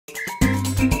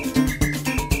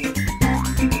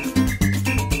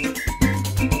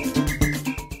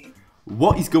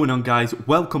What is going on, guys?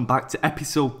 Welcome back to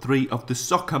episode 3 of the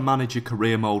Soccer Manager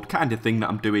career mode kind of thing that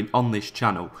I'm doing on this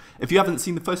channel. If you haven't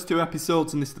seen the first 2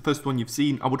 episodes and this is the first one you've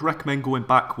seen, I would recommend going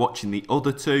back watching the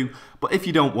other 2. But if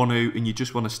you don't want to and you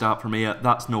just want to start from here,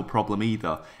 that's no problem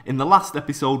either. In the last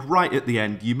episode, right at the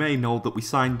end, you may know that we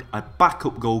signed a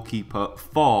backup goalkeeper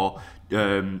for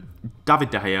David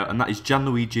De Gea, and that is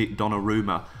Gianluigi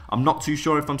Donnarumma. I'm not too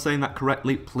sure if I'm saying that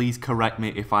correctly. Please correct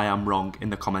me if I am wrong in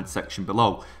the comment section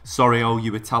below. Sorry all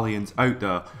you Italians out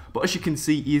there. But as you can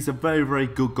see, he is a very, very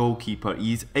good goalkeeper.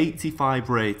 He is 85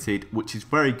 rated, which is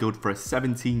very good for a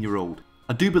 17-year-old.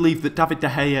 I do believe that David De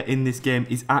Gea in this game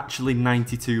is actually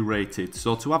 92 rated,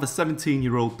 so to have a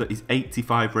 17-year-old that is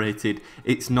 85 rated,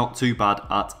 it's not too bad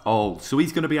at all. So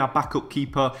he's going to be our backup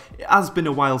keeper. It has been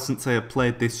a while since I have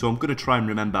played this, so I'm going to try and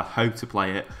remember how to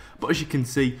play it. But as you can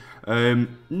see,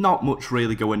 not much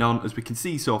really going on. As we can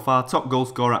see so far, top goal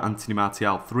scorer Anthony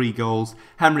Martial, 3 goals,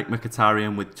 Henrik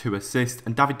Mkhitaryan with 2 assists,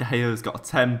 and David De Gea has got a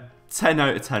 10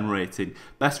 out of 10 rating,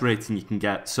 best rating you can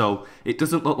get. So it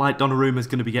doesn't look like Donnarumma is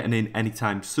going to be getting in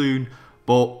anytime soon,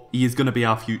 but he is going to be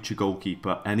our future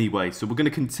goalkeeper anyway. So we're going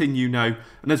to continue now,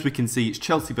 and as we can see, it's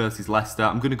Chelsea versus Leicester.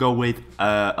 I'm going to go with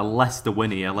a Leicester win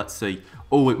here. Let's see.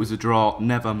 Oh, it was a draw.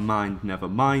 Never mind, never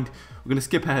mind. We're going to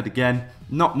skip ahead again.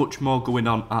 Not much more going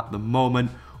on at the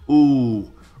moment.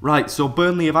 Ooh. Right, so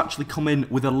Burnley have actually come in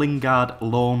with a Lingard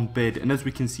loan bid, and as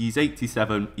we can see, he's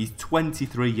 87, he's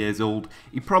 23 years old.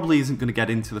 He probably isn't going to get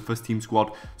into the first team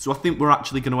squad, so I think we're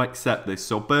actually going to accept this.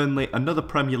 So Burnley, another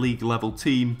Premier League level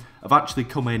team, have actually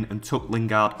come in and took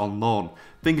Lingard on loan.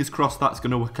 Fingers crossed that's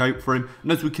going to work out for him,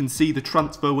 and as we can see, the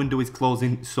transfer window is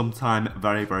closing sometime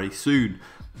very, very soon.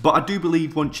 But I do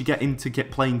believe once you get into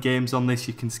playing games on this,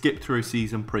 you can skip through a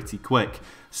season pretty quick.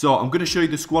 So I'm going to show you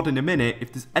the squad in a minute.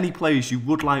 If there's any players you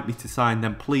would like me to sign,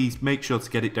 then please make sure to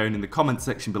get it down in the comment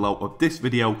section below of this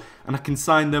video, and I can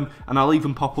sign them, and I'll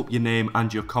even pop up your name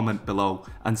and your comment below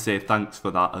and say thanks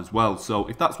for that as well. So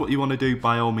if that's what you want to do,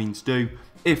 by all means do.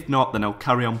 If not, then I'll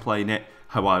carry on playing it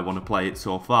how I want to play it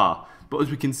so far. But as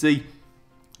we can see,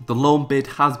 the loan bid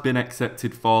has been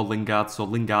accepted for Lingard, so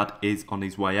Lingard is on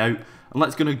his way out. And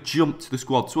let's going to jump to the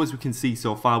squad. So as we can see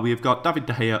so far, we have got David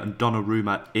De Gea and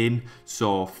Donnarumma in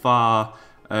so far.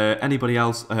 Anybody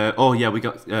else? Oh yeah, we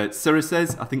got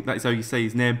Sirises. I think that is how you say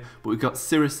his name. But we've got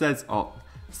Sirises. Oh,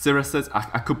 Sirises.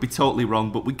 I could be totally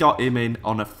wrong, but we got him in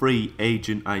on a free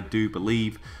agent, I do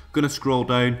believe. Gonna scroll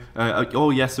down. Oh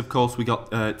yes, of course, we got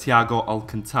Thiago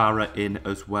Alcantara in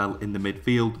as well in the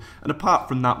midfield. And apart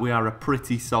from that, we are a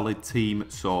pretty solid team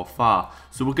so far.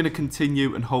 So we're going to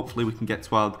continue, and hopefully we can get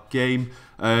to our game.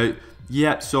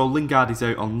 Yeah, so Lingard is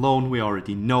out on loan, we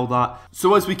already know that.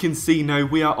 So as we can see now,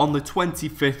 we are on the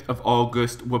 25th of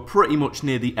August. We're pretty much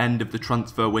near the end of the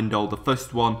transfer window, the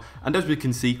first one. And as we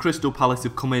can see, Crystal Palace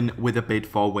have come in with a bid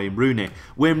for Wayne Rooney.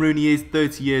 Wayne Rooney is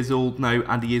 30 years old now,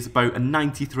 and he is about a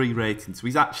 93 rating. So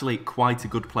he's actually quite a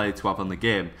good player to have on the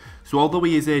game. So although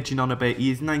he is aging on a bit,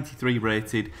 he is 93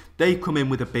 rated. They come in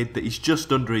with a bid that is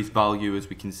just under his value, as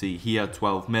we can see here,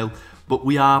 12 mil. But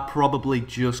we are probably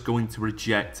just going to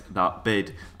reject that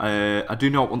bid. I do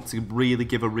not want to really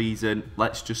give a reason.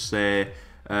 Let's just say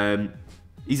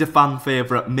he's a fan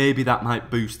favourite. Maybe that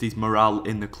might boost his morale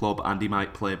in the club and he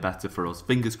might play better for us.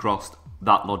 Fingers crossed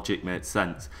that logic makes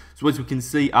sense. So as we can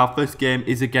see, our first game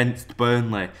is against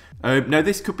Burnley. Now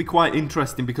this could be quite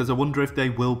interesting because I wonder if they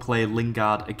will play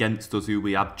Lingard against us, who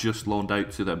we have just loaned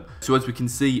out to them. So as we can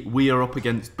see, we are up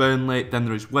against Burnley, then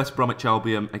there is West Bromwich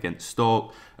Albion against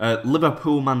Stoke.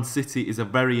 Liverpool Man City is a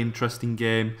very interesting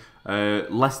game.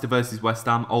 Leicester versus West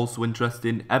Ham, also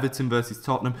interesting. Everton versus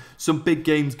Tottenham. Some big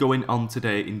games going on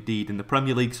today indeed in the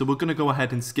Premier League. So we're going to go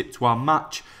ahead and skip to our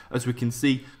match. As we can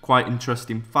see, quite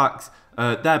interesting facts.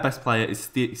 Their best player is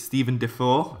Steven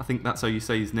Defoe. I think that's how you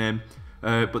say his name.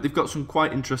 But they've got some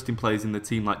quite interesting players in the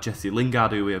team like Jesse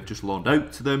Lingard, who we have just loaned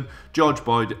out to them, George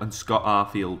Boyd and Scott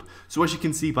Arfield. So as you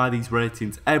can see by these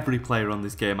ratings, every player on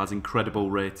this game has incredible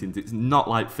ratings. It's not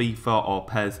like FIFA or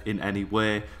PES in any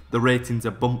way. The ratings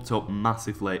are bumped up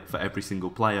massively for every single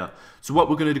player. So what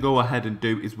we're going to go ahead and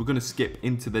do is we're going to skip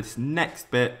into this next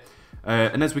bit.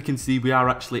 And as we can see, we are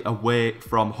actually away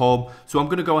from home. So I'm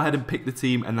going to go ahead and pick the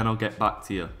team and then I'll get back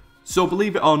to you. So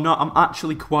believe it or not, I'm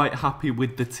actually quite happy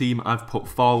with the team I've put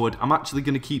forward. I'm actually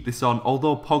going to keep this on,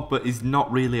 although Pogba is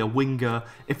not really a winger.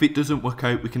 If it doesn't work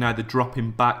out, we can either drop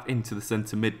him back into the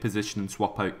centre mid position and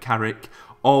swap out Carrick,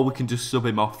 or we can just sub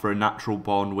him off for a natural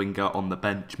born winger on the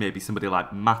bench, maybe somebody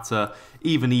like Mata.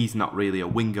 Even he's not really a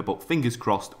winger, but fingers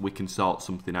crossed we can sort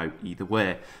something out either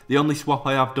way. The only swap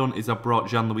I have done is I brought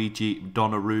Gianluigi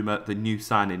Donnarumma, the new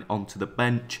signing, onto the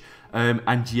bench.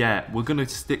 And yeah, we're going to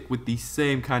stick with the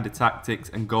same kind of tactics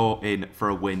and go in for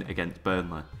a win against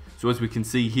Burnley. So as we can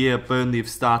see here, Burnley have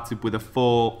started with a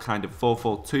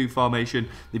 4-4-2 formation.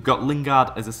 They've got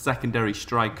Lingard as a secondary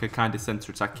striker, kind of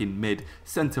centre attacking mid,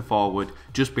 centre forward,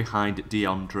 just behind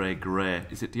DeAndre Gray.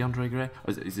 Is it DeAndre Gray?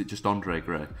 Or is it just Andre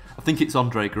Gray? I think it's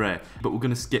Andre Gray. But we're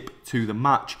going to skip to the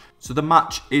match. So the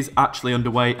match is actually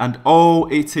underway, and oh,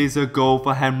 it is a goal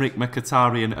for Henrikh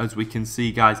Mkhitaryan, as we can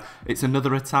see, guys. It's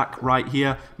another attack right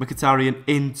here. Mkhitaryan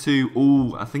into,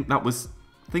 I think that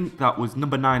was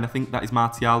number 9. I think that is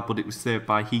Martial, but it was saved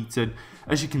by Heaton.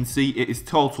 As you can see, it is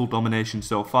total domination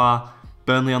so far.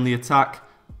 Burnley on the attack.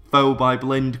 Foul by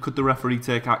Blind. Could the referee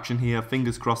take action here?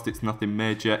 Fingers crossed it's nothing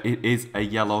major. It is a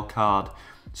yellow card.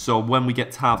 So when we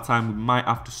get to half-time, we might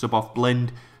have to sub off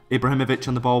Blind. Ibrahimovic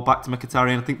on the ball, back to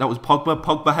Mkhitaryan. I think that was Pogba.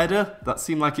 Pogba header? That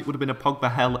seemed like it would have been a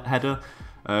Pogba header.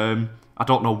 I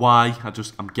don't know why.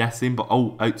 I'm guessing. But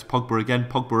out to Pogba again.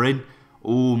 Pogba in.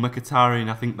 Mkhitaryan,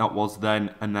 I think that was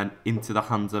then, and then into the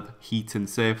hands of Heaton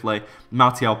safely.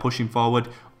 Martial pushing forward.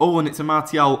 And it's a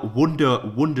Martial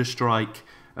wonder strike.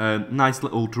 Nice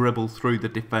little dribble through the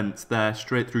defence there,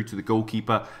 straight through to the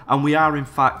goalkeeper. And we are in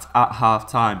fact at half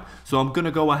time. So I'm going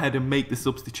to go ahead and make the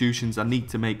substitutions I need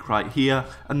to make right here,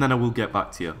 and then I will get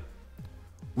back to you.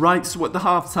 Right, so at the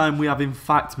half-time we have in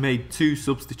fact made 2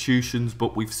 substitutions,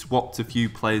 but we've swapped a few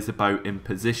players about in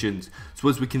positions. So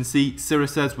as we can see,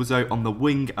 Siricez was out on the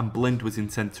wing and Blind was in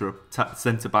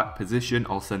centre-back position,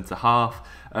 or centre-half.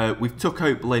 We've took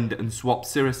out Blind and swapped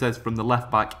Siricez from the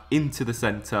left-back into the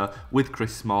centre with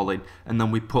Chris Smalling, and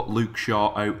then we put Luke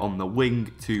Shaw out on the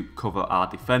wing to cover our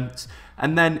defence.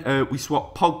 And then we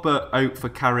swapped Pogba out for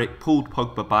Carrick, pulled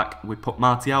Pogba back, we put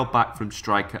Martial back from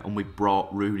striker, and we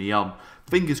brought Rooney on.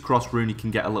 Fingers crossed Rooney can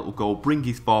get a little goal, bring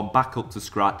his form back up to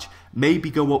scratch, maybe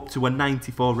go up to a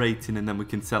 94 rating, and then we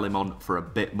can sell him on for a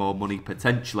bit more money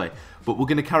potentially. But we're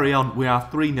going to carry on. We are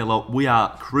 3-0 up. We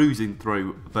are cruising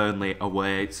through Burnley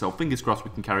away, so fingers crossed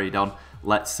we can carry it on.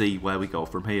 Let's see where we go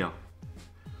from here.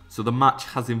 So the match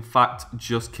has in fact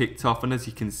just kicked off, and as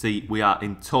you can see, we are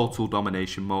in total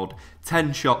domination mode.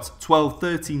 10 shots,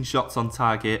 13 shots on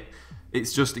target.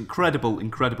 It's just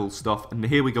incredible stuff. And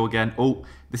here we go again.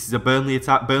 This is a Burnley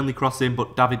attack, Burnley crossing,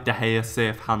 but David De Gea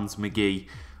safe hands McGee.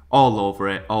 All over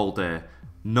it, all day.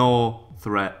 No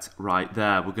threat right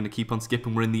there. We're going to keep on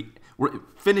skipping. We're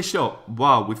finished up.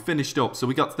 Wow, we've finished up. So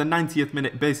we got to the 90th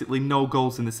minute, basically no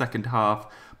goals in the second half.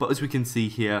 But as we can see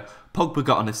here, Pogba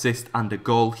got an assist and a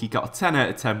goal. He got a 10 out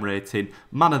of 10 rating.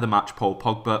 Man of the match, Paul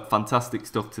Pogba. Fantastic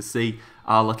stuff to see.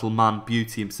 Our little man,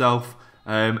 beauty himself.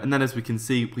 And then as we can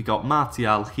see, we got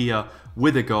Martial here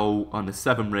with a goal on a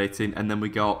 7 rating, and then we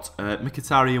got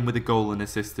Mkhitaryan with a goal and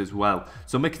assist as well.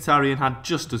 So Mkhitaryan had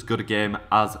just as good a game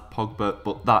as Pogba,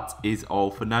 but that is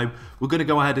all for now. We're going to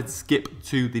go ahead and skip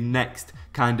to the next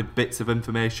kind of bits of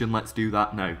information. Let's do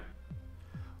that now.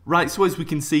 Right, so as we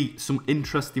can see, some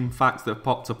interesting facts that have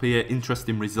popped up here.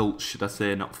 Interesting results, should I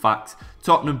say, not facts.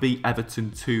 Tottenham beat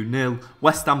Everton 2-0.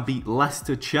 West Ham beat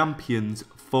Leicester champions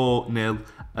 4-0.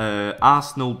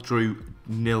 Arsenal drew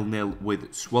 0-0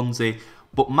 with Swansea.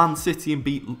 But Man City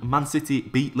beat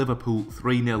Liverpool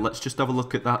 3-0. Let's just have a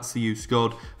look at that, see who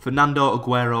scored. Fernando,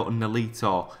 Aguero and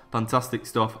Nolito. Fantastic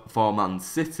stuff for Man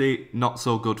City. Not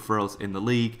so good for us in the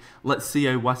league. Let's see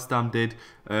how West Ham did.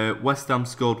 West Ham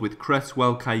scored with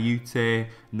Cresswell, Kayute,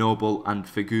 Noble and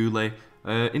Feghouli.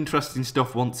 Interesting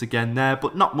stuff once again there,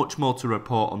 but not much more to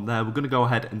report on there. We're going to go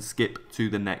ahead and skip to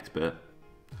the next bit.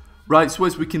 Right, so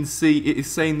as we can see, it is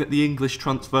saying that the English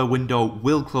transfer window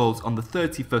will close on the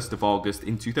 31st of August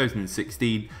in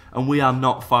 2016, and we are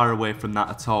not far away from that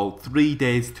at all. 3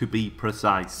 days to be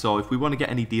precise. So if we want to get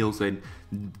any deals in,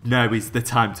 now is the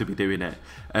time to be doing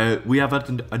it. We have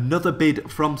had another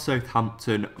bid from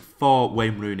Southampton for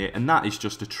Wayne Rooney, and that is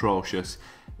just atrocious.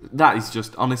 That is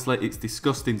just, honestly, it's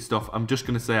disgusting stuff. I'm just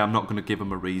going to say I'm not going to give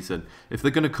them a reason. If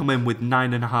they're going to come in with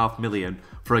 $9.5 million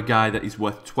for a guy that is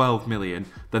worth $12 million,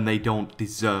 then they don't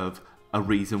deserve a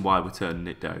reason why we're turning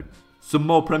it down. Some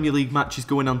more Premier League matches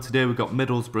going on today. We've got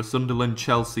Middlesbrough, Sunderland,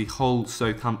 Chelsea, Hull,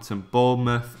 Southampton,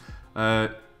 Bournemouth.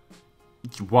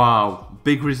 Wow,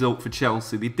 big result for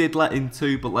Chelsea. They did let in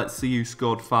 2, but let's see who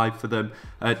scored 5 for them.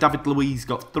 David Luiz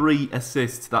got 3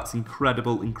 assists. That's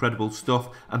incredible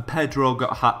stuff. And Pedro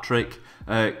got a hat-trick.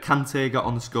 Kante got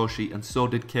on the score sheet, and so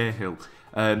did Cahill.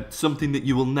 Something that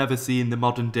you will never see in the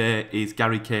modern day is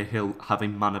Gary Cahill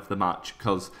having man of the match,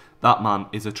 because that man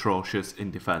is atrocious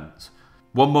in defence.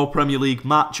 One more Premier League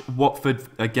match, Watford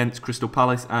against Crystal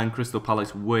Palace, and Crystal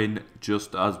Palace win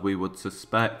just as we would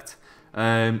suspect.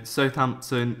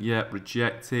 Southampton, yeah,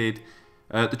 rejected.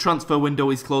 The transfer window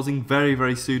is closing very,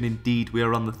 very soon indeed. We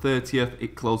are on the 30th.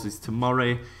 It closes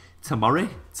tomorrow. Tomorrow?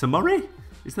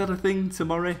 Is that a thing,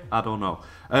 tomorrow? I don't know.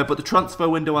 But the transfer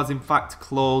window has in fact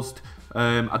closed.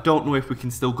 I don't know if we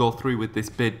can still go through with this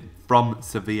bid from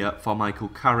Sevilla for Michael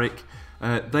Carrick.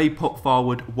 They put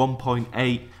forward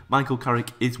 1.8. Michael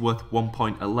Carrick is worth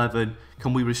 1.11.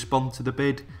 Can we respond to the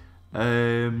bid?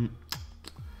 You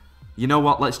know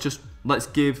what? Let's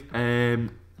give.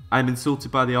 I'm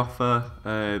insulted by the offer.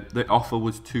 The offer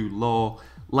was too low.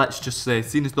 Let's just say,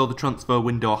 seeing as though the transfer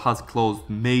window has closed,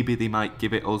 maybe they might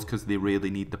give it us because they really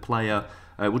need the player.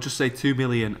 We'll just say 2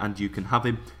 million and you can have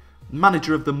him.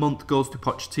 Manager of the month goes to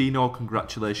Pochettino.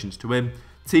 Congratulations to him.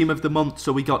 Team of the month,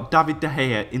 so we got David De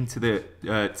Gea into the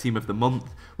team of the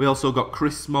month. We also got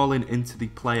Chris Smalling into the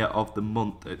player of the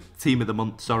month, team of the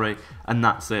month, sorry, and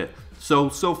that's it. So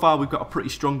far we've got a pretty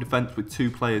strong defence with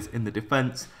 2 players in the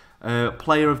defence.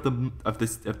 Player of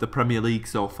the Premier League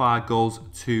so far goes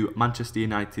to Manchester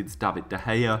United's David De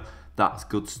Gea. That's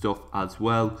good stuff as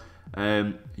well.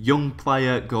 Young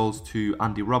player goes to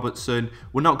Andy Robertson.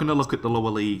 We're not going to look at the lower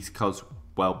leagues because,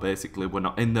 well, basically we're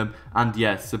not in them. And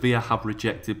yes, Sevilla have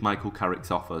rejected Michael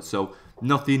Carrick's offer, so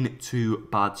nothing too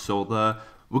bad so there.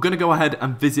 We're going to go ahead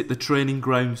and visit the training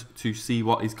grounds to see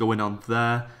what is going on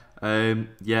there.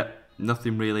 Yeah,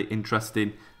 nothing really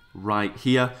interesting right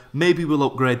here. Maybe we'll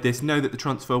upgrade this. Now that the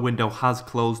transfer window has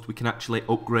closed, we can actually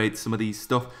upgrade some of these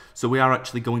stuff. So we are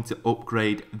actually going to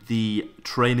upgrade the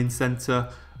training centre.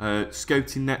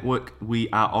 Scouting network, we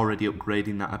are already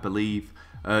upgrading that, I believe.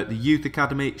 The youth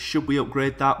academy, should we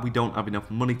upgrade that? We don't have enough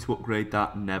money to upgrade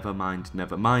that. Never mind.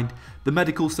 The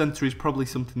medical centre is probably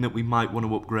something that we might want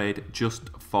to upgrade just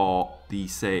for the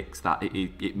sakes that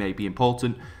it may be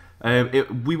important.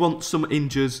 We want some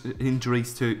injuries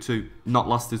to not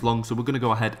last as long, so we're going to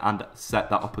go ahead and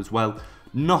set that up as well.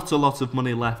 Not a lot of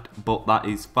money left, but that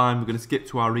is fine. We're going to skip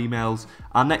to our emails.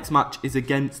 Our next match is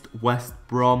against West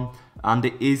Brom, and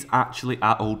it is actually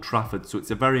at Old Trafford, so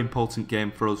it's a very important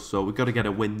game for us, so we've got to get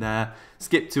a win there.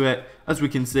 Skip to it. As we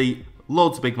can see,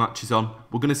 loads of big matches on.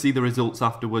 We're going to see the results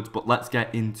afterwards, but let's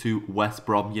get into West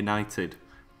Brom United.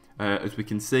 As we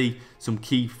can see, some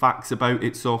key facts about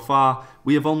it so far.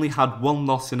 We have only had 1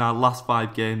 loss in our last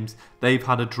 5 games. They've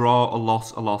had a draw, a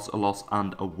loss,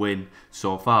 and a win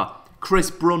so far. Chris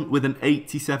Brunt with an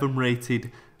 87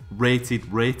 rated.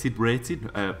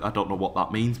 I don't know what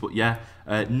that means, but yeah.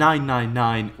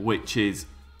 999, which is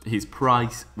his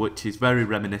price, which is very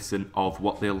reminiscent of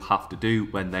what they'll have to do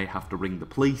when they have to ring the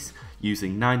police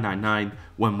using 999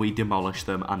 when we demolish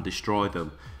them and destroy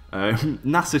them.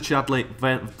 Nacer Chadli,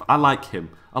 I like him.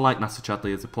 I like Nacer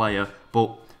Chadli as a player,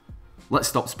 but let's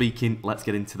stop speaking, let's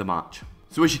get into the match.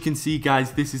 So as you can see,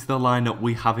 guys, this is the lineup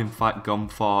we have in fact gone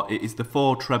for. It is the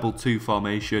 4-2-2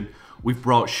 formation. We've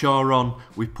brought Shaw on,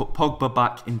 we've put Pogba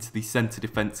back into the centre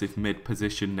defensive mid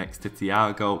position next to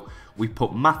Thiago. We've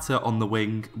put Mata on the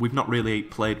wing. We've not really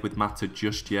played with Mata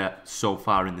just yet so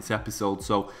far in this episode,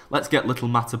 so let's get little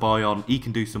Mata boy on. He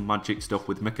can do some magic stuff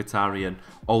with Mkhitaryan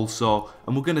also,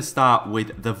 and we're going to start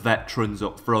with the veterans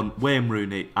up front, Wayne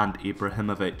Rooney and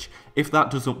Ibrahimovic. If that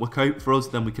doesn't work out for us,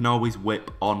 then we can always whip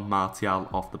on Martial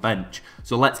off the bench.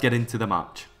 So let's get into the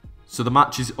match. So the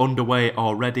match is underway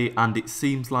already, and it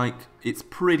seems like it's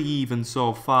pretty even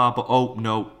so far, but oh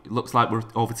no, it looks like we're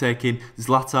overtaking.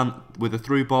 Zlatan with a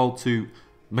through ball to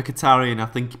Mkhitaryan. I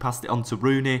think he passed it on to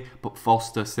Rooney, but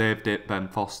Foster saved it. Ben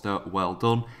Foster, well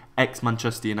done.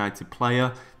 Ex-Manchester United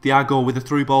player. Thiago with a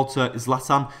through ball to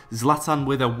Zlatan. Zlatan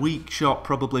with a weak shot,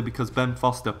 probably because Ben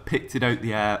Foster picked it out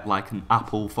the air like an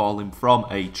apple falling from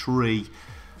a tree.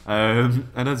 And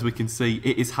as we can see,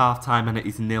 it is half time and it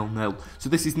is 0-0. So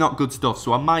this is not good stuff.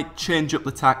 So I might change up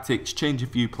the tactics, change a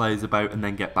few players about, and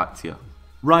then get back to you.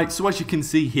 Right, so as you can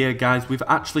see here, guys, we've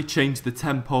actually changed the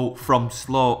tempo from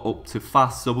slow up to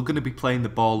fast. So we're going to be playing the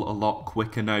ball a lot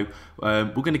quicker now.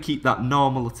 We're going to keep that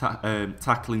normal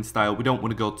tackling style. We don't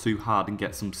want to go too hard and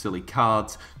get some silly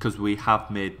cards because we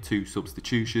have made 2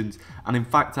 substitutions. And in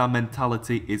fact, our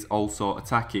mentality is also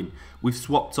attacking. We've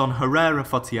swapped on Herrera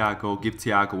for Thiago, give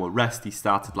Thiago a rest. He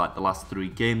started like the last 3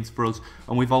 games for us.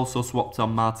 And we've also swapped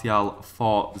on Martial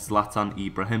for Zlatan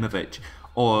Ibrahimovic.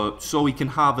 So he can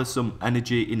harvest some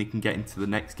energy and he can get into the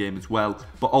next game as well,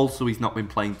 but also he's not been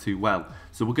playing too well.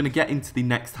 So we're going to get into the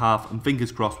next half and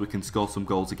fingers crossed we can score some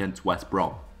goals against West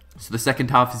Brom. So the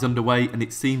second half is underway and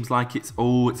it seems like it's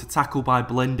a tackle by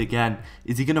Blind again.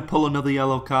 Is he going to pull another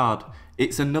yellow card?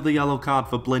 It's another yellow card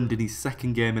for Blind in his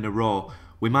 2nd game in a row.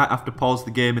 We might have to pause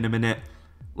the game in a minute.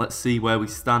 Let's see where we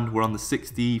stand. We're on the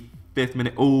 65th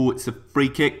minute. Oh, it's a free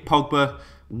kick. Pogba,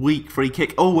 weak free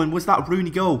kick. Oh, and was that a Rooney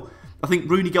goal? I think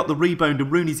Rooney got the rebound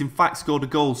and Rooney's in fact scored a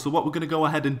goal. So what we're going to go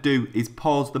ahead and do is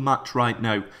pause the match right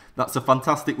now. That's a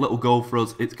fantastic little goal for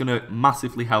us. It's going to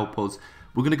massively help us.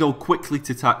 We're going to go quickly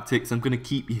to tactics. I'm going to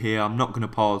keep you here. I'm not going to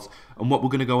pause. And what we're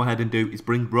going to go ahead and do is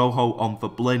bring Rojo on for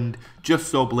Blind, just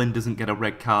so Blind doesn't get a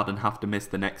red card and have to miss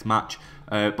the next match.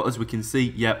 But as we can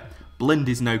see, yep, Blind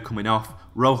is now coming off.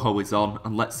 Rojo is on.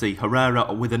 And let's see,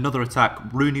 Herrera with another attack.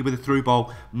 Rooney with a through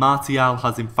ball. Martial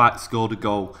has in fact scored a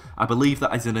goal. I believe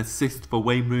that is an assist for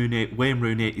Wayne Rooney. Wayne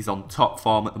Rooney is on top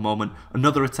form at the moment.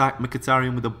 Another attack,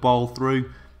 Mkhitaryan with a ball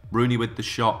through. Rooney with the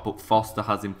shot, but Foster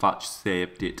has in fact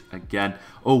saved it again.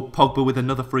 Oh, Pogba with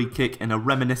another free kick in a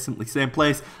reminiscently same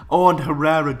place. Oh, and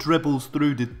Herrera dribbles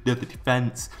through the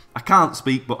defence. I can't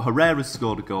speak, but Herrera's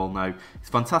scored a goal now. It's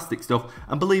fantastic stuff.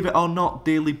 And believe it or not,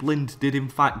 Daley Blind did in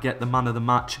fact get the man of the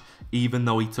match, even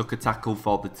though he took a tackle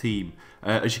for the team.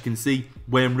 As you can see,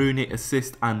 Wayne Rooney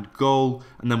assist and goal,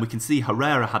 and then we can see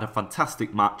Herrera had a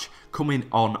fantastic match coming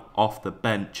on off the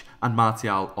bench, and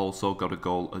Martial also got a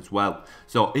goal as well.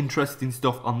 So interesting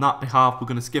stuff on that behalf. We're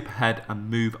going to skip ahead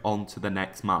and move on to the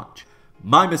next match.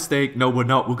 My mistake, no we're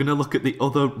not, we're going to look at the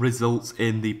other results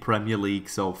in the Premier League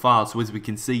so far. So as we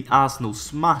can see, Arsenal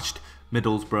smashed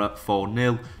Middlesbrough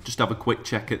 4-0. Just have a quick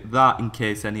check at that in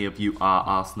case any of you are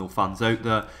Arsenal fans out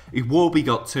there. Iwobi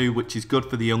got 2, which is good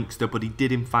for the youngster, but he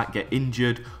did in fact get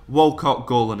injured. Walcott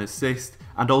goal and assist,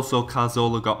 and also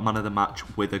Cazorla got man of the match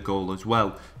with a goal as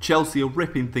well. Chelsea are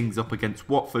ripping things up against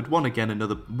Watford. Once again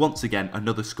another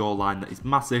scoreline that is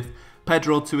massive.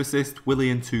 Pedro 2 assists,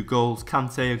 Willian 2 goals,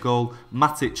 Kante a goal,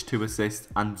 Matic 2 assists,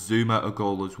 and Zuma a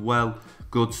goal as well.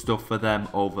 Good stuff for them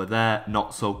over there,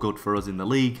 not so good for us in the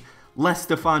league.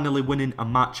 Leicester finally winning a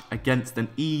match against an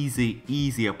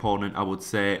easy opponent, I would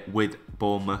say, with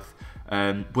Bournemouth.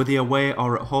 Were they away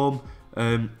or at home?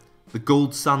 The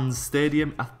Gold Sands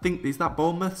Stadium, I think, is that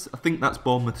Bournemouth's? I think that's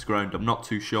Bournemouth's ground. I'm not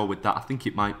too sure with that. I think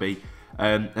it might be.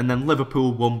 And then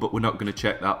Liverpool won, but we're not going to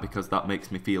check that because that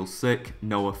makes me feel sick.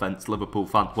 No offence, Liverpool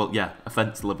fan. Well, yeah,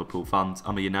 offence, Liverpool fans.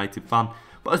 I'm a United fan.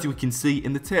 But as we can see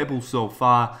in the table so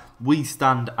far, we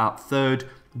stand at 3rd.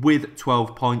 With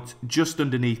 12 points, just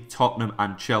underneath Tottenham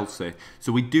and Chelsea.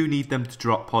 So we do need them to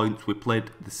drop points. We played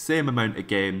the same amount of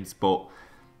games, but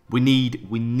we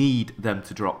need them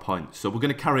to drop points. So we're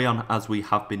going to carry on as we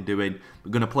have been doing.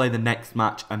 We're going to play the next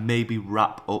match and maybe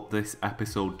wrap up this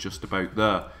episode just about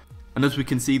there. And as we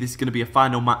can see, this is going to be a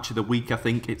final match of the week, I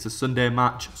think. It's a Sunday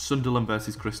match, Sunderland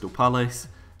versus Crystal Palace.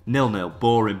 0-0,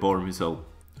 boring result.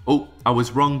 Oh, I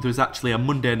was wrong. There's actually a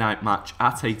Monday night match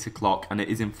at 8 o'clock, and it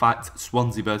is in fact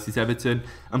Swansea versus Everton.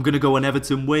 I'm going to go an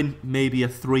Everton win, maybe a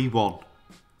 3-1.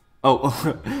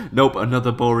 Oh, nope,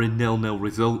 another boring 0-0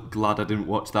 result. Glad I didn't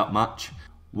watch that match.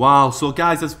 Wow, so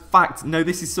guys, as fact, now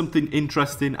this is something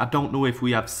interesting. I don't know if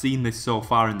we have seen this so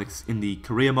far in the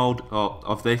career mode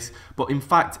of this, but in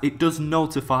fact, it does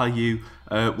notify you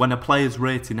when a player's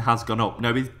rating has gone up.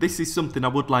 Now, this is something I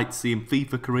would like to see in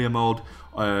FIFA career mode,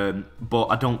 but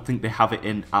I don't think they have it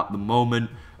in at the moment.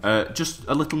 Just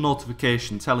a little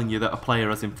notification telling you that a player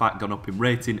has in fact gone up in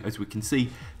rating. As we can see,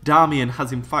 Darmian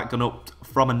has in fact gone up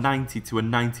from a 90 to a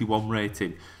 91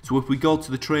 rating. So if we go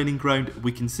to the training ground,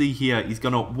 we can see here he's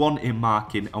gone up 1 in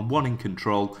marking and 1 in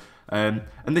control. And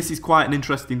this is quite an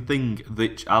interesting thing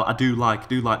that I do like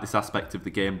this aspect of the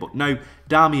game. But now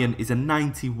Darmian is a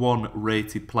 91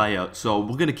 rated player, so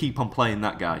we're going to keep on playing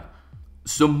that guy.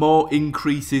 Some more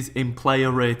increases in player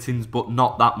ratings, but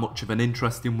not that much of an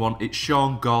interesting one. It's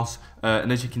Sean Goss,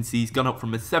 and as you can see, he's gone up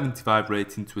from a 75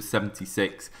 rating to a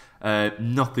 76.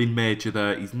 Nothing major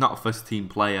there. He's not a first team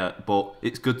player, but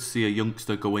it's good to see a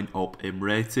youngster going up in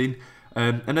rating.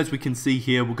 And as we can see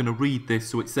here, we're going to read this.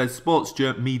 So it says, sports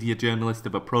media journalists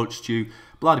have approached you,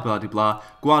 blah, blah, blah, blah.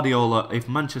 Guardiola, if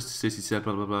Manchester City said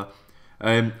blah, blah, blah.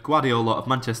 Guardiola of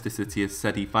Manchester City has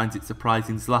said he finds it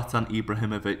surprising Zlatan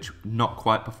Ibrahimovic not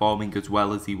quite performing as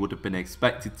well as he would have been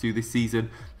expected to this season.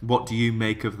 What do you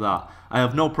make of that? I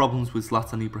have no problems with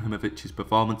Zlatan Ibrahimovic's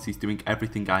performance. He's doing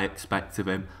everything I expect of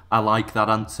him. I like that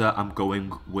answer. I'm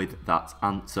going with that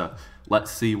answer. Let's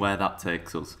see where that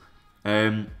takes us.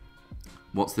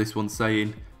 What's this one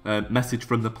saying? Message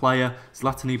from the player.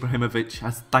 Zlatan Ibrahimovic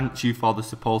has thanked you for the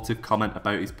supportive comment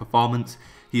about his performance.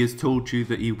 He has told you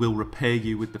that he will repay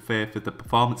you with the faith of the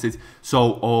performances.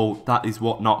 So, oh, that is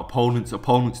what not opponents.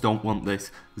 Opponents don't want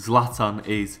this. Zlatan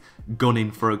is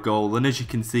gunning for a goal. And as you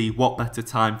can see, what better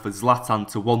time for Zlatan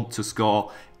to want to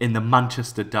score in the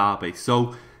Manchester derby.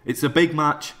 So, it's a big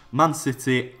match. Man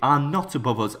City are not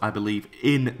above us, I believe,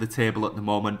 in the table at the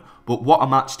moment. But what a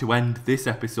match to end this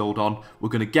episode on. We're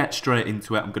going to get straight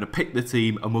into it. I'm going to pick the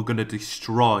team and we're going to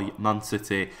destroy Man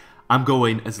City I'm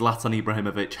going as Zlatan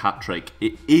Ibrahimovic hat-trick.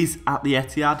 It is at the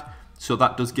Etihad, so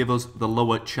that does give us the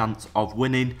lower chance of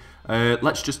winning.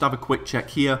 Let's just have a quick check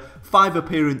here. 5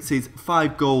 appearances,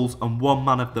 5 goals and 1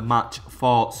 man of the match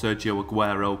for Sergio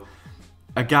Aguero.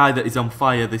 A guy that is on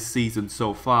fire this season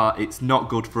so far. It's not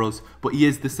good for us, but he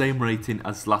is the same rating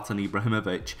as Zlatan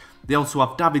Ibrahimovic. They also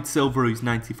have David Silva, who's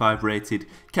 95 rated,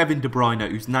 Kevin De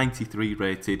Bruyne, who's 93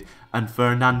 rated, and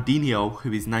Fernandinho,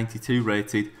 who is 92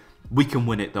 rated. We can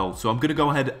win it though, so I'm going to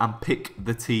go ahead and pick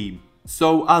the team.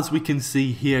 So as we can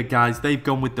see here, guys, they've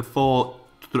gone with the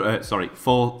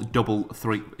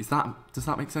 4-3-3. Does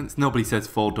that make sense? Nobody says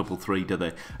 4-3-3, do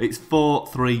they? It's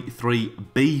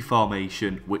 4-3-3-B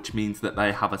formation, which means that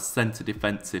they have a centre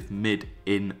defensive mid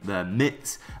in their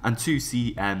midst and 2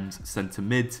 CMs centre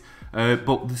mids.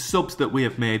 But the subs that we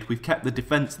have made, we've kept the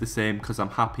defence the same because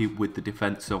I'm happy with the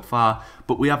defence so far.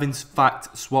 But we have in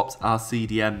fact swapped our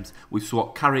CDMs. We've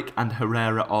swapped Carrick and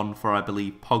Herrera on for, I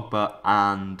believe, Pogba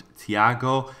and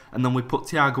Thiago. And then we put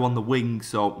Thiago on the wing,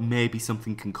 so maybe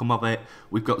something can come of it.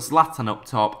 We've got Zlatan up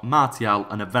top, Martial,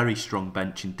 and a very strong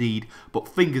bench indeed. But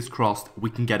fingers crossed we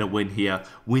can get a win here.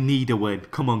 We need a win.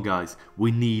 Come on, guys.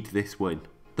 We need this win.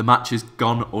 The match has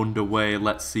gone underway.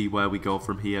 Let's see where we go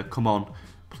from here. Come on.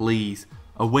 Please,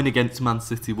 a win against Man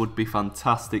City would be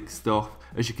fantastic stuff.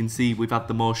 As you can see, we've had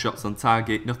the more shots on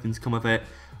target. Nothing's come of it.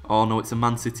 Oh no, it's a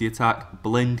Man City attack.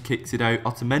 Blind kicks it out.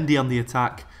 Otamendi on the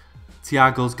attack.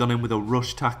 Thiago's gone in with a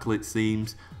rush tackle, it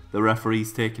seems. The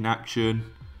referee's taking action.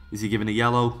 Is he giving a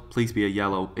yellow? Please be a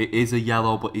yellow. It is a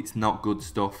yellow, but it's not good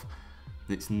stuff.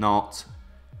 It's not.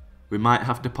 We might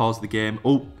have to pause the game.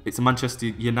 Oh, it's a Manchester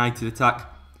United attack.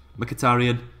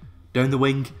 Mkhitaryan down the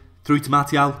wing. Through to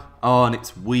Martial. Oh, and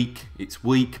it's weak. It's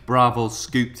weak. Bravo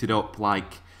scooped it up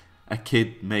like a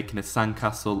kid making a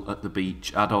sandcastle at the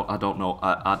beach. I don't know.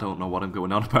 I don't know what I'm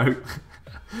going on about.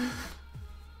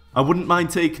 I wouldn't mind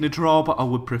taking a draw, but I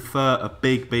would prefer a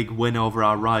big win over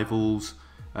our rivals.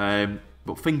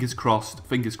 But fingers crossed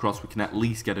we can at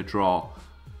least get a draw.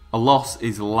 A loss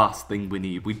is the last thing we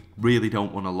need. We really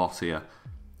don't want a loss here.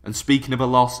 And speaking of a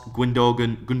loss,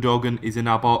 Gundogan is in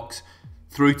our box.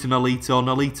 Through to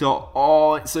Nolito.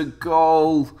 Oh, it's a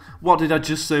goal. What did I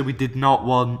just say we did not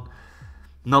want?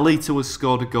 Nolito has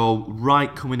scored a goal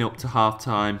right coming up to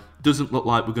half-time. Doesn't look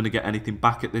like we're going to get anything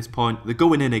back at this point. They're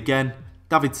going in again.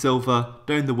 David Silva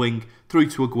down the wing.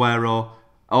 Through to Aguero.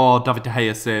 Oh, David De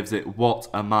Gea saves it. What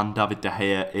a man David De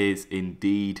Gea is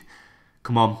indeed.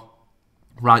 Come on.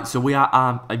 Right, so we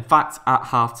are, in fact, at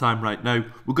half-time right now.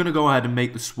 We're going to go ahead and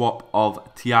make the swap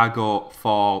of Thiago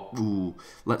for... Ooh,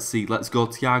 let's see. Let's go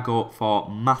Thiago for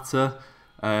Mata.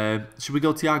 Should we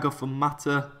go Thiago for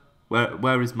Mata?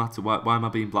 Where is Mata? Why am I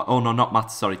being black? Oh, no, not Mata.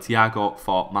 Sorry, Thiago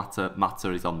for Mata.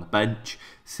 Mata is on the bench.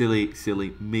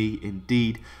 Silly me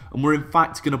indeed. And we're, in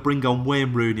fact, going to bring on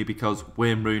Wayne Rooney because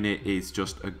Wayne Rooney is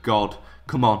just a god.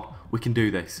 Come on. We can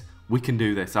do this. We can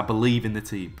do this. I believe in the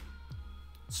team.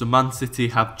 So Man City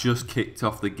have just kicked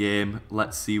off the game.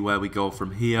 Let's see where we go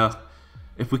from here.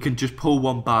 If we can just pull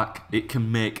one back, it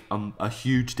can make a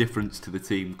huge difference to the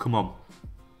team. Come on.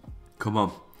 Come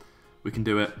on. We can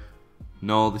do it.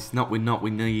 No, this is not what we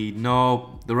need.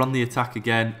 No, they're on the attack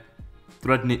again.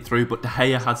 Threading it through, but De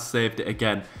Gea has saved it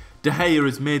again. De Gea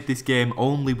has made this game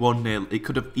only 1-0. It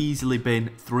could have easily been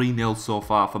 3-0 so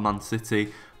far for Man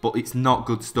City, but it's not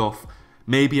good stuff.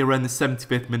 Maybe around the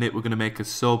 75th minute we're going to make a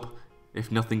sub. If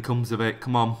nothing comes of it,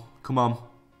 come on, come on,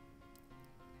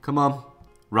 come on.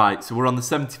 Right, so we're on the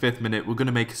 75th minute. We're going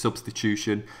to make a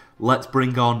substitution. Let's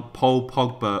bring on Paul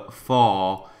Pogba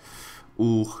for...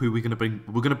 Ooh, who are we going to bring?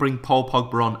 We're going to bring Paul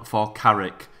Pogba on for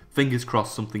Carrick. Fingers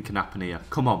crossed something can happen here.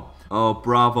 Come on. Oh,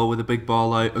 Bravo with a big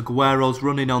ball out. Aguero's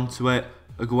running onto it.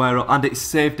 Aguero, and it's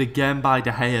saved again by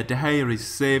De Gea. De Gea is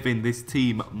saving this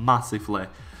team massively.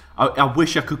 I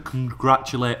wish I could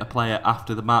congratulate a player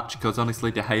after the match because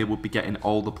honestly De Gea would be getting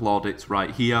all the plaudits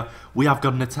right here. We have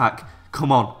got an attack.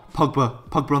 Come on.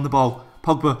 Pogba on the ball.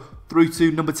 Pogba through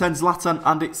to number 10 Zlatan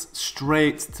and it's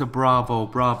straight to Bravo.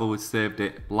 Bravo has saved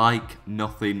it like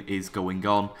nothing is going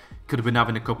on. Could have been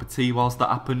having a cup of tea whilst that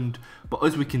happened. But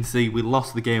as we can see, we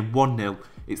lost the game 1-0.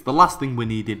 It's the last thing we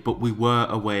needed, but we were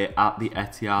away at the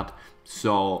Etihad.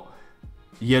 So...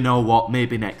 you know what,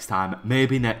 maybe next time,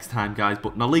 guys.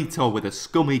 But Nolito with a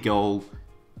scummy goal.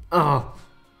 Oh,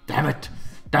 damn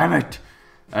it.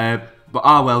 But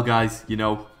well, guys, you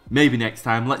know, maybe next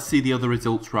time. Let's see the other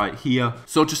results right here.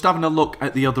 So just having a look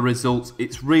at the other results,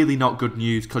 it's really not good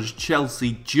news because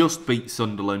Chelsea just beat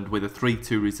Sunderland with a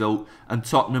 3-2 result and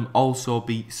Tottenham also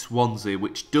beat Swansea,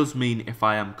 which does mean, if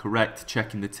I am correct,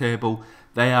 checking the table,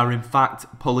 they are in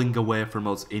fact pulling away from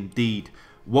us indeed.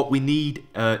 what we need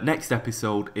next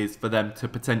episode is for them to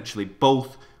potentially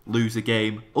both lose a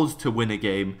game, us to win a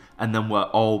game, and then we're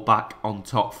all back on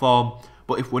top form.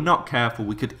 But if we're not careful,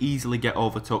 we could easily get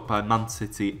overtook by Man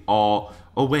City or...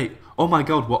 Oh wait, oh my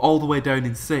god, we're all the way down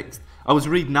in 6th. I was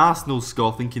reading Arsenal's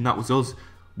score thinking that was us.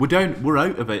 We're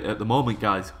out of it at the moment,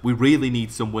 guys. We really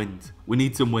need some wins. We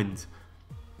need some wins.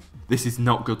 This is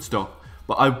not good stuff.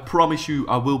 But I promise you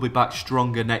I will be back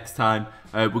stronger next time.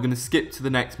 We're going to skip to the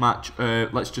next match.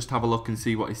 Let's just have a look and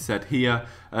see what is said here.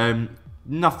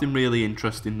 Nothing really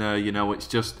interesting there, you know. It's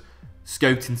just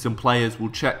scouting some players. We'll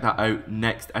check that out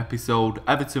next episode.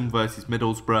 Everton versus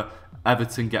Middlesbrough.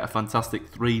 Everton get a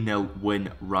fantastic 3-0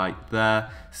 win right there.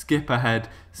 Skip ahead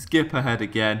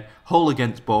again. Hull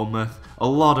against Bournemouth. A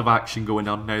lot of action going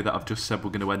on now that I've just said we're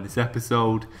going to end this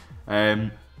episode.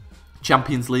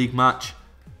 Champions League match.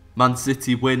 Man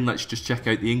City win. Let's just check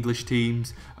out the English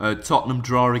teams. Tottenham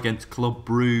draw against Club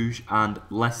Brugge, and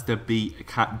Leicester beat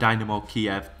Dynamo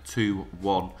Kiev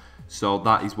 2-1. So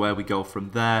that is where we go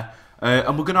from there.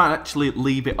 And we're going to actually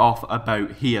leave it off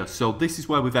about here. So this is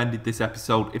where we've ended this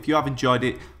episode. If you have enjoyed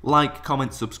it, like,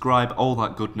 comment, subscribe, all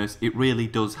that goodness. It really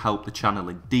does help the channel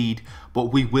indeed.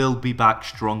 But we will be back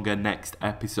stronger next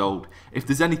episode. If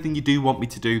there's anything you do want me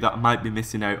to do that I might be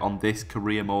missing out on this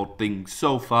career mode thing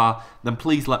so far, then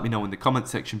please let me know in the comment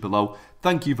section below.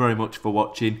 Thank you very much for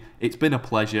watching. It's been a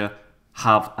pleasure.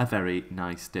 Have a very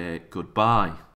nice day. Goodbye.